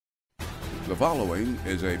The following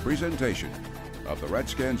is a presentation of the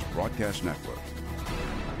Redskins Broadcast Network.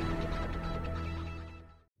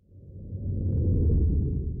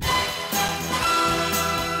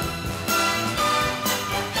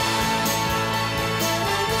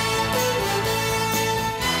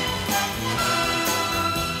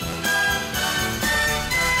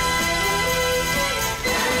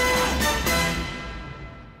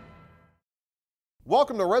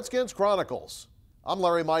 Welcome to Redskins Chronicles. I'm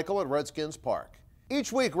Larry Michael at Redskins Park.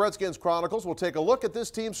 Each week, Redskins Chronicles will take a look at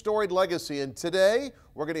this team's storied legacy, and today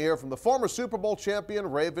we're going to hear from the former Super Bowl champion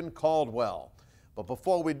Ravin Caldwell. But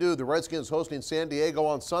before we do, the Redskins hosting San Diego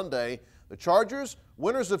on Sunday. The Chargers,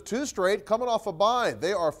 winners of 2 straight, coming off a bye.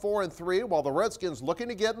 They are 4-3, while the Redskins looking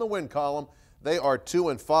to get in the win column. They are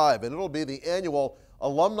 2-5, and it'll be the annual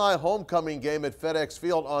alumni homecoming game at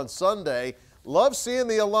FedExField on Sunday. Love seeing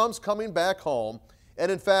the alums coming back home.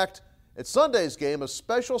 And in fact, at Sunday's game, a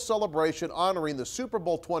special celebration honoring the Super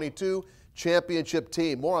Bowl 22 championship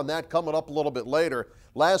team. More on that coming up a little bit later.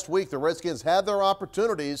 Last week, the Redskins had their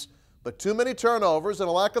opportunities, but too many turnovers and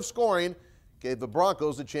a lack of scoring gave the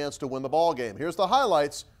Broncos a chance to win the ball game. Here's the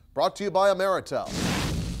highlights, brought to you by Ameritel.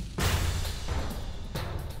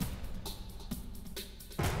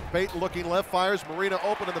 Peyton looking left, fires. Marino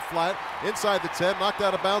open in the flat, inside the 10, knocked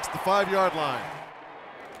out of bounds at the 5-yard line.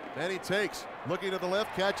 Manning takes, looking to the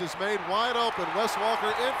left, catch is made, wide open. Wes Walker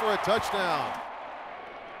in for a touchdown.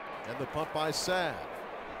 And the punt by Sav.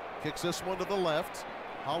 Kicks this one to the left.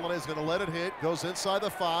 Holiday's going to let it hit, goes inside the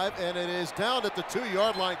 5, and it is down at the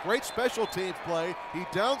 2-yard line. Great special teams play. He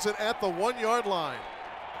downs it at the 1-yard line.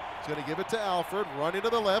 He's going to give it to Alford, running to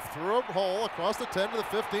the left, through a hole, across the 10 to the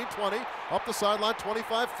 15, 20, up the sideline,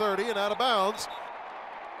 25, 30, and out of bounds.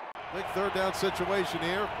 Big third down situation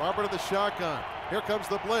here. Robert in the shotgun. Here comes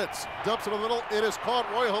the blitz. Dumps it in the middle. It is caught.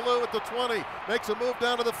 Roy Halou at the 20. Makes a move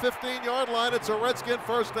down to the 15-yard line. It's a Redskin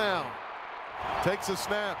first down. Takes a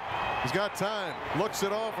snap. He's got time. Looks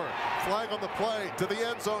it over. Flag on the play. To the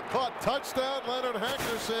end zone. Caught. Touchdown, Leonard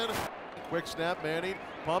Hankerson. Quick snap. Manning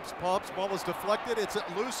pumps. Ball is deflected. It's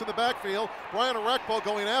loose in the backfield. Brian Arakpo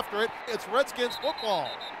going after it. It's Redskins football.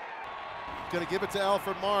 Going to give it to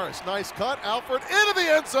Alfred Morris. Nice cut. Alfred into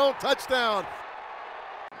the end zone. Touchdown.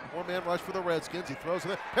 4-man rush for the Redskins. He throws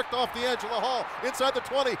it. Picked off the edge of the hall. Inside the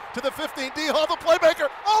 20 to the 15. D Hall, the playmaker,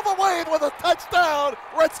 all the way with a touchdown.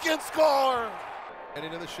 Redskins score. And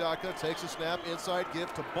into the shotgun. Takes a snap. Inside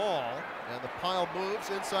give to Ball. And the pile moves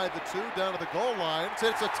inside the 2 down to the goal line. It's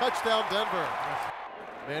a touchdown, Denver.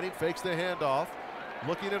 Manning fakes the handoff.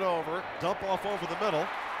 Looking it over. Dump off over the middle.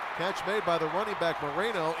 Catch made by the running back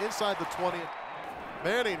Moreno inside the 20.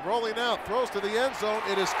 Manning rolling out, throws to the end zone.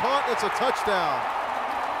 It is caught. It's a touchdown.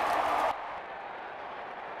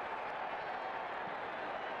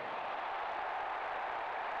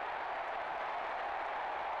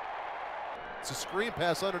 It's a screen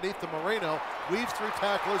pass underneath to Moreno. Weaves through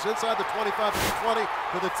tacklers inside the 25 to the 20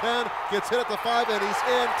 to the 10. Gets hit at the 5 and he's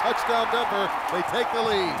in. Touchdown Denver. They take the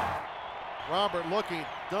lead. Robert looking,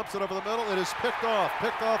 dumps it over the middle. It is picked off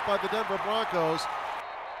by the Denver Broncos.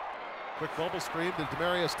 Quick bubble screen to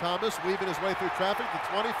Demaryius Thomas, weaving his way through traffic to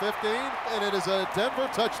 20, 15, and it is a Denver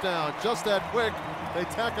touchdown. Just that quick. They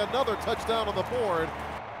tack another touchdown on the board.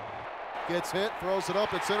 Gets hit, throws it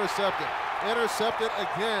up, it's intercepted. Intercepted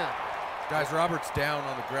again. Guys, Robert's down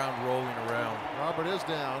on the ground, rolling around. Robert is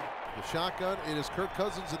down. The shotgun, it is Kirk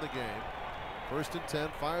Cousins in the game. 1st and 10,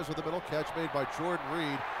 fires with the middle, catch made by Jordan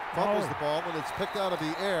Reed. Fumbles the ball, and it's picked out of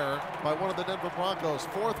the air by one of the Denver Broncos.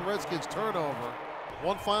 4th Redskins turnover.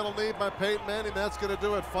 One final need by Peyton Manning. That's going to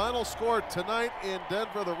do it. Final score tonight in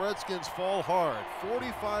Denver. The Redskins fall hard.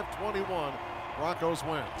 45-21. Broncos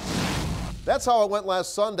win. That's how it went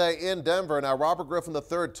last Sunday in Denver. Now, Robert Griffin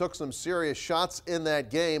III took some serious shots in that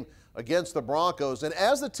game against the Broncos. And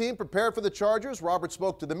as the team prepared for the Chargers, Robert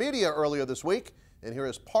spoke to the media earlier this week. And here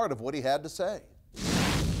is part of what he had to say.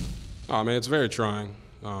 Oh, man, it's very trying.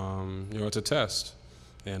 It's a test.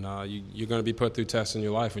 And you're going to be put through tests in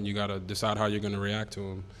your life, and you got to decide how you're going to react to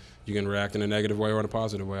them. You can react in a negative way or in a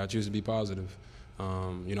positive way. I choose to be positive.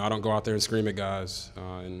 I don't go out there and scream at guys.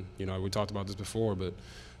 We talked about this before, but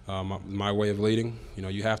my way of leading,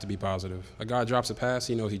 you have to be positive. A guy drops a pass,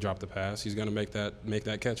 he knows he dropped the pass. He's going to make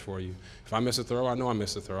that catch for you. If I miss a throw, I know I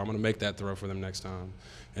missed a throw. I'm going to make that throw for them next time.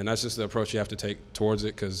 And that's just the approach you have to take towards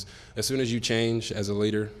it, because as soon as you change as a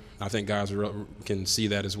leader, I think guys can see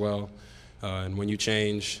that as well. And when you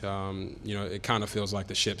change, it kind of feels like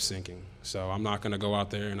the ship's sinking. So I'm not going to go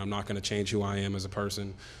out there and I'm not going to change who I am as a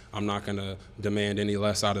person. I'm not going to demand any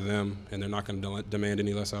less out of them, and they're not going to demand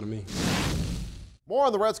any less out of me. More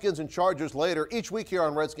on the Redskins and Chargers later. Each week here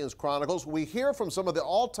on Redskins Chronicles, we hear from some of the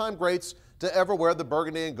all-time greats to ever wear the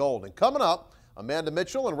burgundy and gold. And coming up, Amanda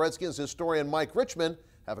Mitchell and Redskins historian Mike Richman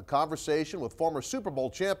have a conversation with former Super Bowl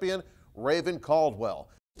champion Ravin Caldwell.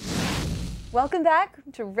 Welcome back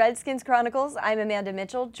to Redskins Chronicles. I'm Amanda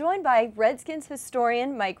Mitchell, joined by Redskins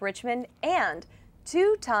historian Mike Richman and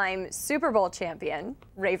two-time Super Bowl champion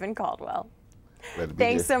Ravin Caldwell.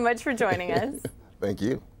 Thanks so much for joining us. Thank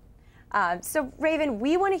you. So, Ravin,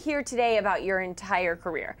 we want to hear today about your entire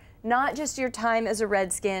career, not just your time as a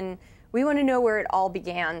Redskin. We want to know where it all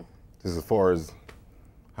began. Just as far as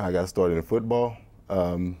how I got started in football,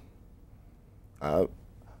 my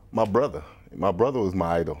brother was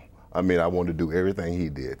my idol. I mean, I wanted to do everything he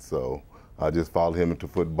did, so I just followed him into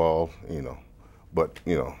football, But,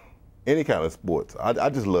 any kind of sports, I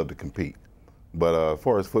just love to compete. But as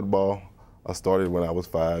far as football, I started when I was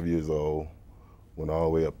 5 years old, went all the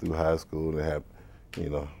way up through high school, and had,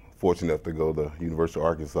 fortunate enough to go to University of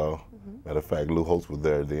Arkansas. Matter of fact, Lou Holtz was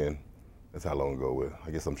there then. That's how long ago it was.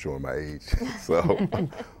 I guess I'm showing my age. So,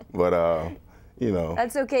 but,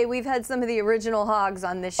 That's okay. We've had some of the original Hogs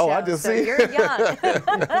on this show. Oh, I just so see. You're young.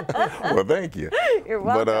 Well, thank you. You're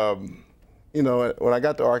welcome. But, when I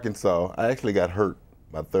got to Arkansas, I actually got hurt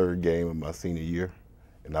my third game of my senior year,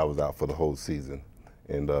 and I was out for the whole season.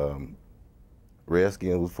 And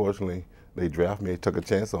Redskins, fortunately, they drafted me, took a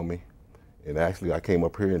chance on me. And actually, I came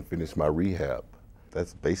up here and finished my rehab.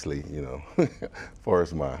 That's basically, as far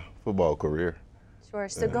as my football career. Sure.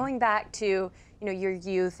 So going back to, your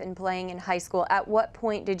youth and playing in high school, at what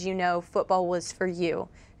point did you know football was for you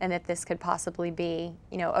and that this could possibly be,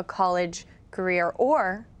 a college career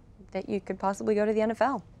or that you could possibly go to the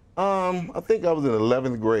NFL? I think I was in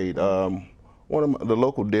 11th grade. One of the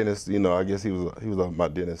local dentists, I guess he was my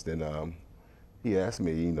dentist, and he asked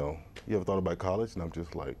me, you ever thought about college? And I'm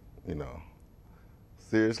just like,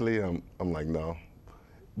 seriously? I'm like, no.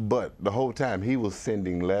 But the whole time he was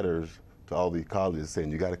sending letters to all these colleges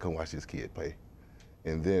saying, you got to come watch this kid play.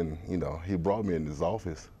 And then, he brought me in his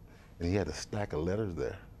office, and he had a stack of letters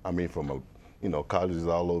there. I mean, from, colleges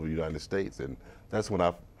all over the United States. And that's when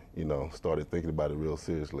I, started thinking about it real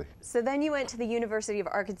seriously. So then you went to the University of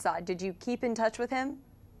Arkansas. Did you keep in touch with him?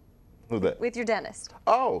 Who's that? With your dentist.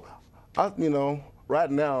 Oh,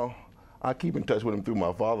 right now, I keep in touch with him through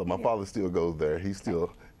my father. My father still goes there. He's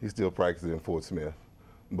still practicing in Fort Smith.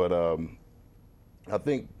 But I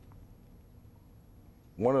think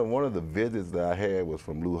one of the visits that I had was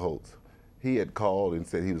from Lou Holtz. He had called and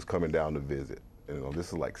said he was coming down to visit. This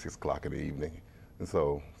is like 6 o'clock in the evening. And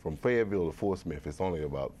so from Fayetteville to Fort Smith, it's only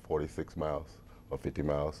about 46 miles or 50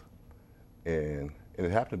 miles. And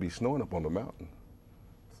it happened to be snowing up on the mountain.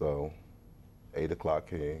 So 8 o'clock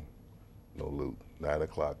came, no loot. 9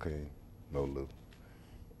 o'clock came, no loot.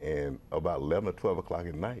 And about 11 or 12 o'clock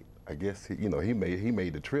at night, I guess he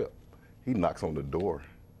made the trip. He knocks on the door.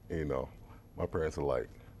 My parents are like,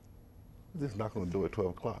 just knock on the door at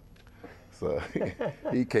 12 o'clock. So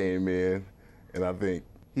he came in, and I think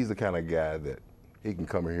he's the kind of guy that he can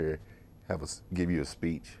come in here, give you a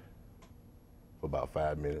speech for about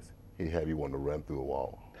 5 minutes. He'd have you want to run through a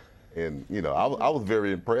wall. And I was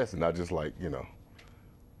very impressed, and I just like,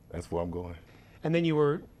 that's where I'm going. And then you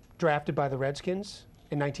were drafted by the Redskins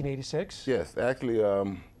in 1986? Yes, actually,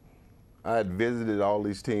 I had visited all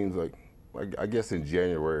these teams, like I guess in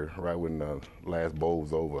January, right when the last bowl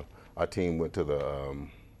was over. Our team went to the, I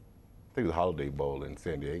think it was Holiday Bowl in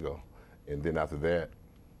San Diego. And then after that,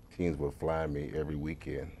 teams were flying me every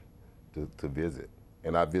weekend to visit.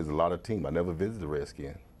 And I visited a lot of teams. I never visited the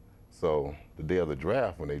Redskins. So the day of the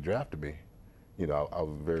draft, when they drafted me, I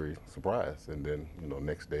was very surprised. And then,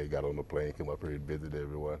 next day, got on the plane, came up here and visited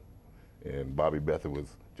everyone. And Bobby Beathard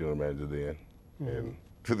was general manager then. Mm-hmm. And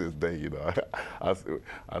to this day,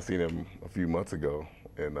 I seen him a few months ago,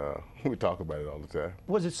 and we talk about it all the time.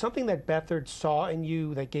 Was it something that Beathard saw in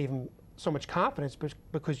you that gave him so much confidence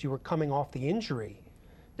because you were coming off the injury?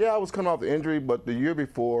 Yeah, I was coming off the injury, but the year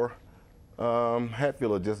before,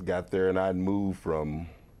 Hatfield had just got there, and I'd moved from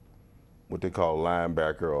what they call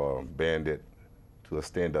linebacker or bandit to a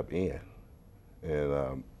stand-up end.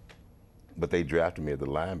 And but they drafted me as a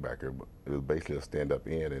linebacker, but it was basically a stand-up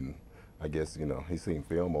end, and I guess, he seen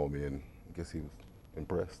film on me, and I guess he was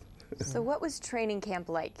impressed. So what was training camp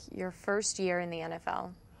like, your first year in the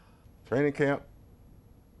NFL? Training camp,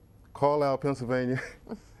 Carlisle, Pennsylvania.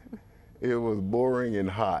 It was boring and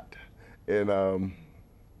hot. And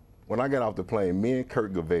when I got off the plane, me and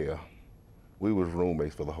Kurt Gavale, we was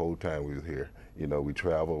roommates for the whole time we was here. We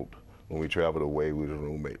traveled, when we traveled away, we was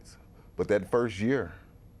roommates. But that first year,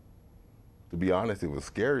 to be honest, it was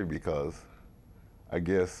scary because I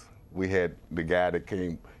guess We had the guy that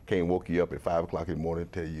came woke you up at 5 o'clock in the morning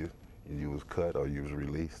to tell you was cut or you was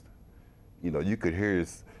released. You know, you could hear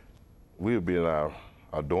we would be in our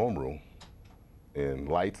dorm room and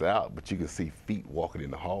lights out, but you could see feet walking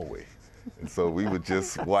in the hallway. And so we would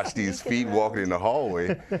just watch these feet walking in the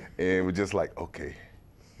hallway, and we're just like, okay,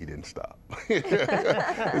 he didn't stop.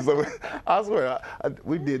 So I swear,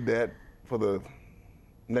 we did that for the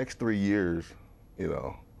next 3 years. You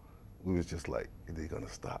know, we was just like, are they gonna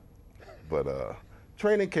stop? But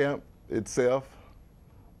training camp itself,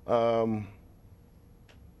 it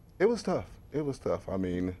was tough. It was tough. I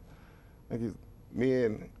mean,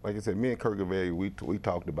 like I said, me and Kirk Gavay, we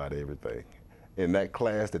talked about everything. In that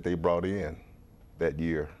class that they brought in that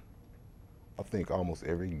year, I think almost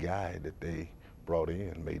every guy that they brought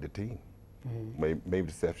in made the team. Mm-hmm. Maybe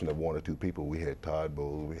the exception of 1 or 2 people. We had Todd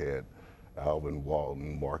Bowles, we had Alvin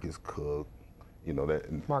Walton, Marcus Cook, you know that.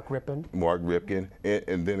 Mark Ripken.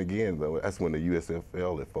 And then again, though, that's when the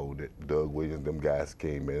USFL had folded. Doug Williams, them guys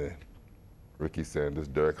came in. Ricky Sanders,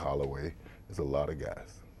 Derek Holloway. There's a lot of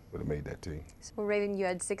guys that have made that team. Well, Ravin, you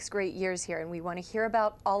had 6 great years here, and we want to hear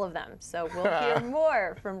about all of them. So we'll hear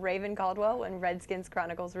more from Ravin Caldwell when Redskins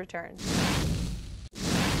Chronicles returns.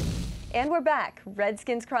 And we're back,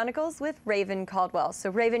 Redskins Chronicles with Ravin Caldwell. So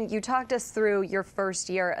Ravin, you talked us through your first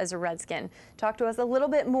year as a Redskin. Talk to us a little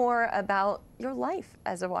bit more about your life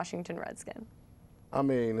as a Washington Redskin. I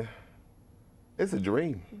mean, it's a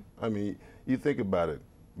dream. I mean, you think about it,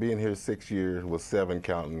 being here 6 years with 7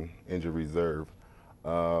 counting injured reserve,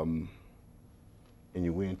 and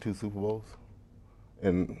you win 2 Super Bowls.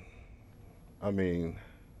 And I mean,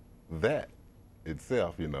 that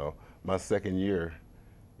itself, you know, my second year,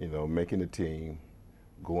 you know, making the team,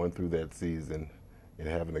 going through that season, and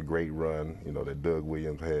having a great run, you know, that Doug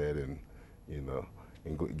Williams had, and, you know,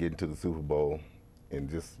 and getting to the Super Bowl, and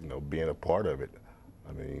just, you know, being a part of it.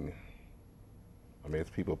 I mean, as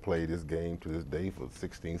people play this game to this day for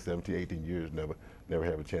 16, 17, 18 years, never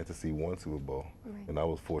have a chance to see 1 Super Bowl. Right. And I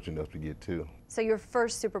was fortunate enough to get 2. So your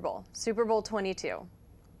first Super Bowl, Super Bowl 22,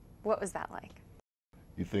 what was that like?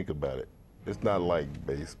 You think about it. It's not like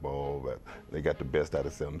baseball, but they got the best out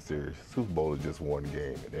of 7 series. Super Bowl is just 1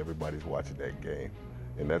 game, and everybody's watching that game.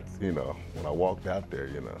 And that's, you know, when I walked out there,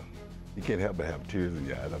 you know, you can't help but have tears in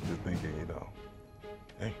your eyes. I'm just thinking, you know,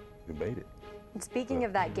 hey, we made it. And speaking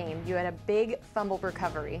of that game, you had a big fumble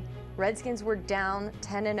recovery. Redskins were down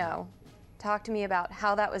 10-0. Talk to me about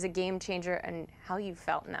how that was a game changer and how you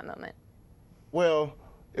felt in that moment. Well,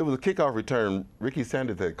 it was a kickoff return. Ricky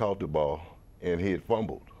Sanders had caught the ball, and he had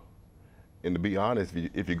fumbled. And to be honest,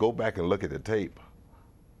 if you go back and look at the tape,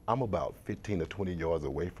 I'm about 15 or 20 yards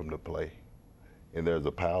away from the play, and there's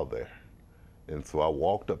a pile there. And so I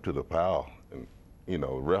walked up to the pile, and, you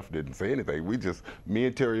know, the ref didn't say anything. Me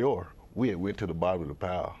and Terry Orr, we had went to the bottom of the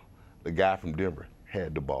pile. The guy from Denver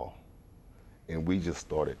had the ball, and we just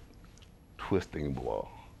started twisting the ball.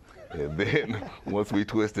 And then once we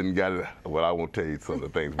twisted and got it, well, I won't tell you some of the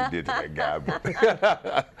things we did to that guy, but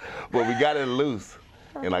we got it loose.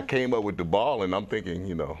 And I came up with the ball, and I'm thinking,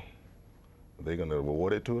 you know, are they gonna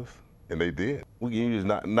reward it to us? And they did. We can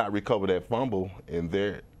just not recover that fumble, and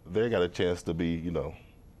they got a chance to be, you know,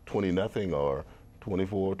 20-0 or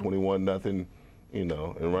 24, 21-0, you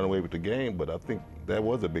know, and run away with the game. But I think that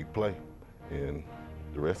was a big play, and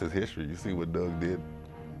the rest is history. You see what Doug did,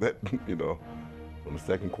 that, you know, from the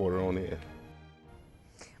second quarter on in.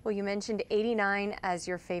 Well, you mentioned '89 as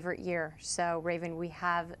your favorite year. So, Ravin, we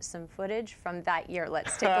have some footage from that year.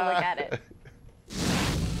 Let's take a look at it.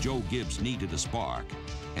 Joe Gibbs needed a spark,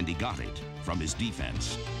 and he got it from his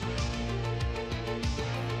defense.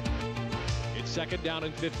 It's 2nd down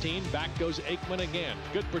and 15. Back goes Aikman again.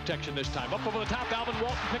 Good protection this time. Up over the top, Alvin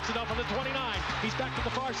Walton picks it up on the 29. He's back to the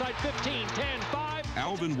far side, 15, 10, 5.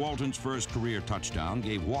 Alvin Walton's first career touchdown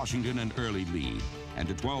gave Washington an early lead, and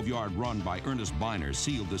a 12-yard run by Ernest Biner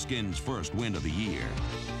sealed the Skins' first win of the year.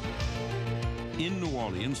 In New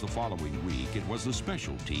Orleans the following week, it was the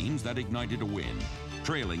special teams that ignited a win.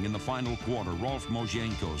 Trailing in the final quarter, Rolf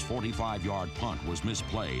Mozienko's 45-yard punt was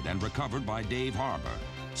misplayed and recovered by Dave Harbour,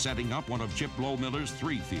 setting up one of Chip Lohmiller's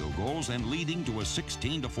 3 field goals and leading to a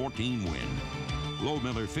 16-14 win.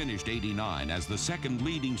 Lohmiller finished '89 as the 2nd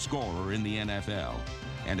leading scorer in the NFL,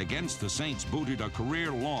 and against the Saints booted a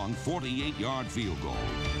career-long 48-yard field goal.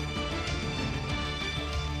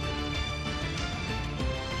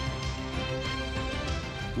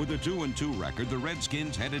 With a 2-2 record, the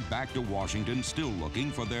Redskins headed back to Washington, still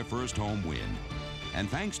looking for their first home win. And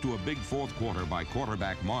thanks to a big 4th quarter by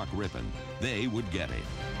quarterback Mark Rippon, they would get it.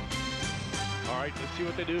 All right, let's see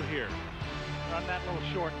what they do here. Run that little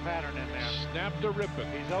short pattern in there. Snap to Rippon.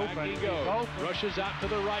 He's open. Back he He's goes. open. Rushes out to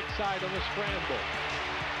the right side on the scramble.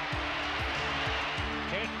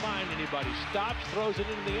 Can't find anybody. Stops, throws it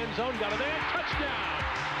into the end zone. Got it there. Touchdown.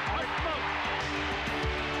 Art Monk.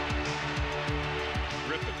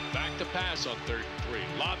 Rippon back to pass on 3rd and 3.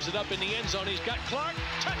 Lobs it up in the end zone. He's got Clark.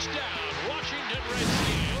 Touchdown. Washington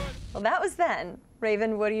Redskins. Well, that was then.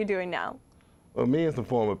 Raven, what are you doing now? Well, me and some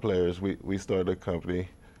former players, we started a company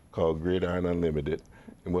called Gridiron Unlimited.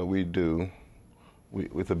 And what we do,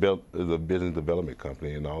 it's a business development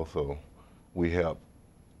company, and also we help,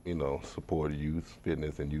 support youth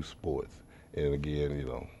fitness and youth sports. And again,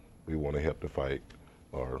 we want to help to fight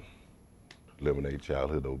or eliminate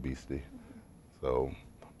childhood obesity. So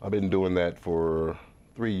I've been doing that for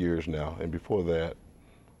 3 years now. And before that,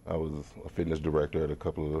 I was a fitness director at a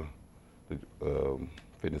couple of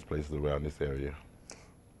fitness places around this area.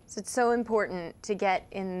 So it's so important to get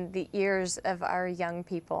in the ears of our young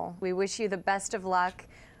people. We wish you the best of luck.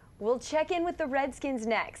 We'll check in with the Redskins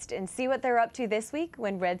next and see what they're up to this week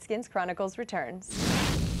when Redskins Chronicles returns.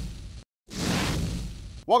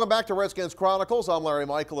 Welcome back to Redskins Chronicles. I'm Larry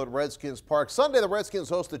Michael at Redskins Park. Sunday, the Redskins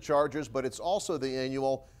host the Chargers, but it's also the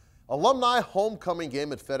annual alumni homecoming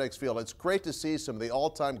game at FedExField. It's great to see some of the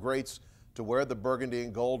all-time greats to wear the Burgundy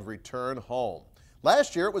and Gold return home.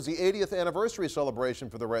 Last year, it was the 80th anniversary celebration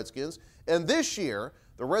for the Redskins, and this year,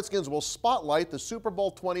 the Redskins will spotlight the Super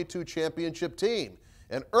Bowl XXII championship team.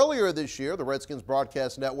 And earlier this year, the Redskins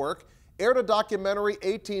Broadcast Network aired a documentary,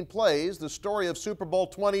 18 Plays, the story of Super Bowl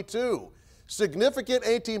XXII. Significant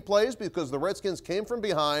 18 plays because the Redskins came from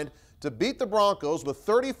behind to beat the Broncos with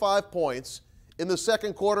 35 points in the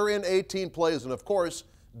second quarter in 18 plays. And of course,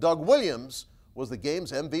 Doug Williams was the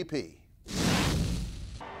game's MVP.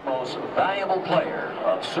 Most valuable player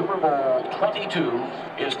of Super Bowl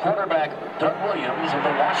XXII is quarterback Doug Williams of the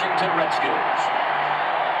Washington Redskins.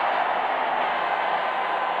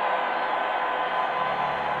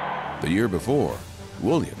 The year before,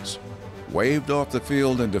 Williams waved off the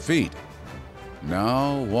field in defeat.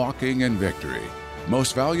 Now walking in victory.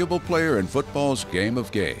 Most valuable player in football's game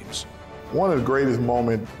of games. One of the greatest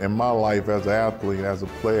moments in my life as an athlete, as a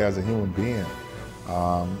player, as a human being,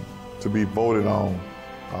 to be voted on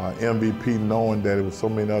MVP, knowing that it was so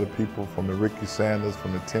many other people, from the Ricky Sanders,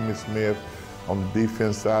 from the Timmy Smith, on the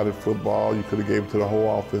defense side of football. You could have gave it to the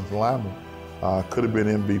whole offensive lineman. Could have been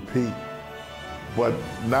MVP. But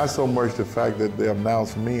not so much the fact that they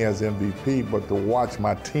announced me as MVP, but to watch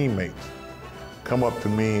my teammates come up to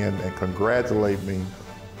me and congratulate me,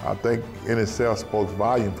 I think in itself spoke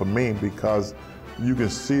volume for me, because you can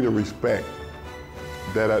see the respect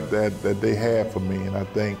that they have for me. And I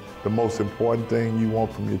think the most important thing you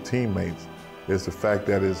want from your teammates is the fact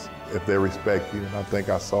that if they respect you, and I think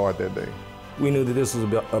I saw it that day. We knew that this was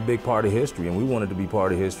a big part of history, and we wanted to be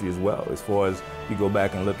part of history as well. As far as you go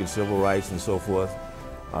back and look at civil rights and so forth,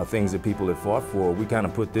 things that people had fought for, we kind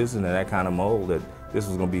of put this into that kind of mold that this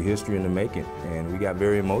was going to be history in the making. And we got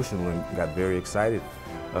very emotional and got very excited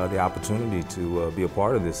the opportunity to be a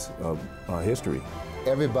part of this history.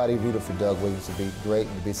 Everybody rooted for Doug Williams to be great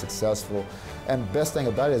and to be successful. And the best thing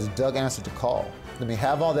about it is Doug answered the call. I mean,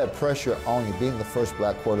 have all that pressure on you, being the first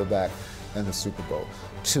black quarterback in the Super Bowl,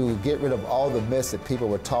 to get rid of all the myths that people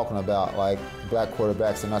were talking about, like black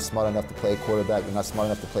quarterbacks are not smart enough to play quarterback, they're not smart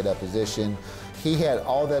enough to play that position. He had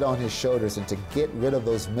all that on his shoulders, and to get rid of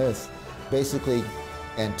those myths basically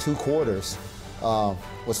in 2 quarters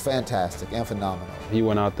was fantastic and phenomenal. He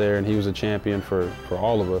went out there and he was a champion for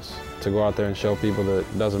all of us. To go out there and show people that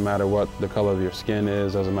it doesn't matter what the color of your skin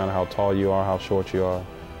is, doesn't matter how tall you are, how short you are,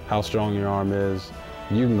 how strong your arm is,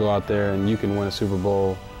 you can go out there and you can win a Super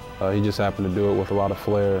Bowl. He just happened to do it with a lot of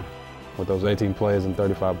flair with those 18 plays and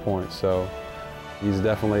 35 points. So he's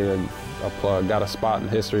definitely got a spot in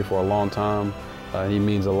history for a long time. He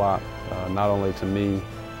means a lot, not only to me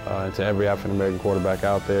and to every African-American quarterback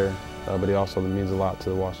out there, but he also means a lot to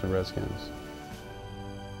the Washington Redskins.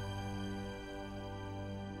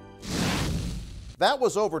 That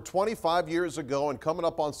was over 25 years ago, and coming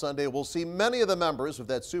up on Sunday, we'll see many of the members of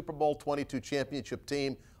that Super Bowl XXII championship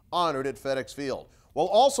team honored at FedExField. We'll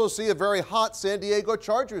also see a very hot San Diego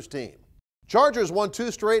Chargers team. Chargers won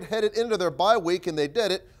 2 straight headed into their bye week, and they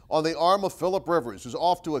did it on the arm of Philip Rivers, who's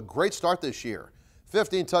off to a great start this year.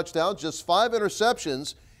 15 touchdowns, just 5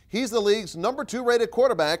 interceptions. He's the league's #2 rated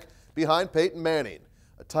quarterback behind Peyton Manning.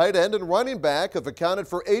 A tight end and running back have accounted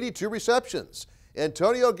for 82 receptions.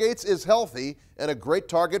 Antonio Gates is healthy and a great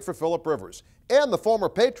target for Philip Rivers. And the former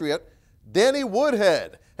Patriot, Danny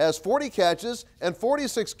Woodhead, has 40 catches and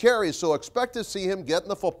 46 carries, so expect to see him getting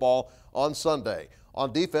the football on Sunday.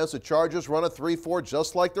 On defense, the Chargers run a 3-4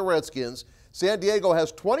 just like the Redskins. San Diego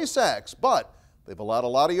has 20 sacks, but they've allowed a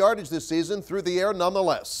lot of yardage this season through the air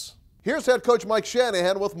nonetheless. Here's head coach Mike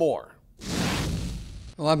Shanahan with more.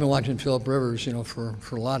 Well, I've been watching Phillip Rivers,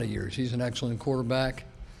 for a lot of years. He's an excellent quarterback,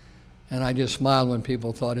 and I just smiled when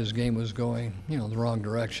people thought his game was going, the wrong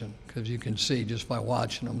direction, because you can see just by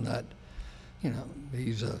watching him that,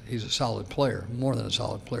 he's a solid player. More than a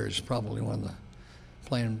solid player. He's probably one of the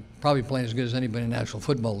probably playing as good as anybody in the National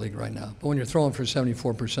Football League right now. But when you're throwing for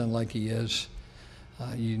 74% like he is,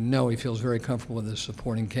 he feels very comfortable with his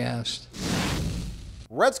supporting cast.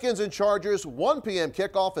 Redskins and Chargers, 1 p.m.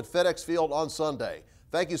 kickoff at FedExField on Sunday.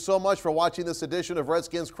 Thank you so much for watching this edition of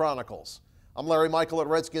Redskins Chronicles. I'm Larry Michael at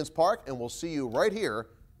Redskins Park, and we'll see you right here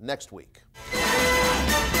next week.